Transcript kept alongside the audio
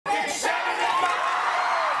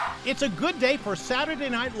It's a good day for Saturday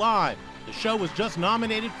Night Live. The show was just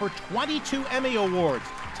nominated for 22 Emmy Awards,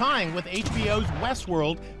 tying with HBO's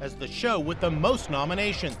Westworld as the show with the most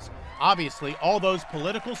nominations. Obviously, all those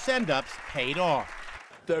political send-ups paid off.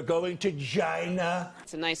 They're going to China.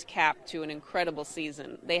 It's a nice cap to an incredible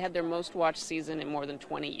season. They had their most watched season in more than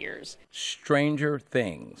 20 years. Stranger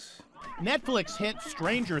Things. Netflix hit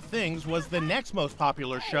Stranger Things was the next most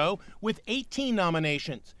popular show with 18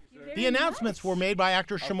 nominations. The announcements were made by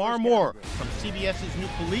actor Shamar Moore from CBS's new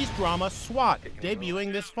police drama SWAT,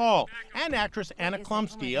 debuting this fall, and actress Anna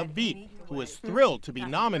Klumsky of Veep, who is thrilled to be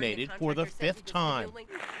nominated for the 5th time.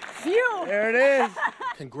 Feud. There it is.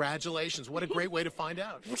 Congratulations. What a great way to find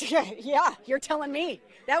out. Yeah, you're telling me.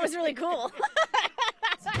 That was really cool.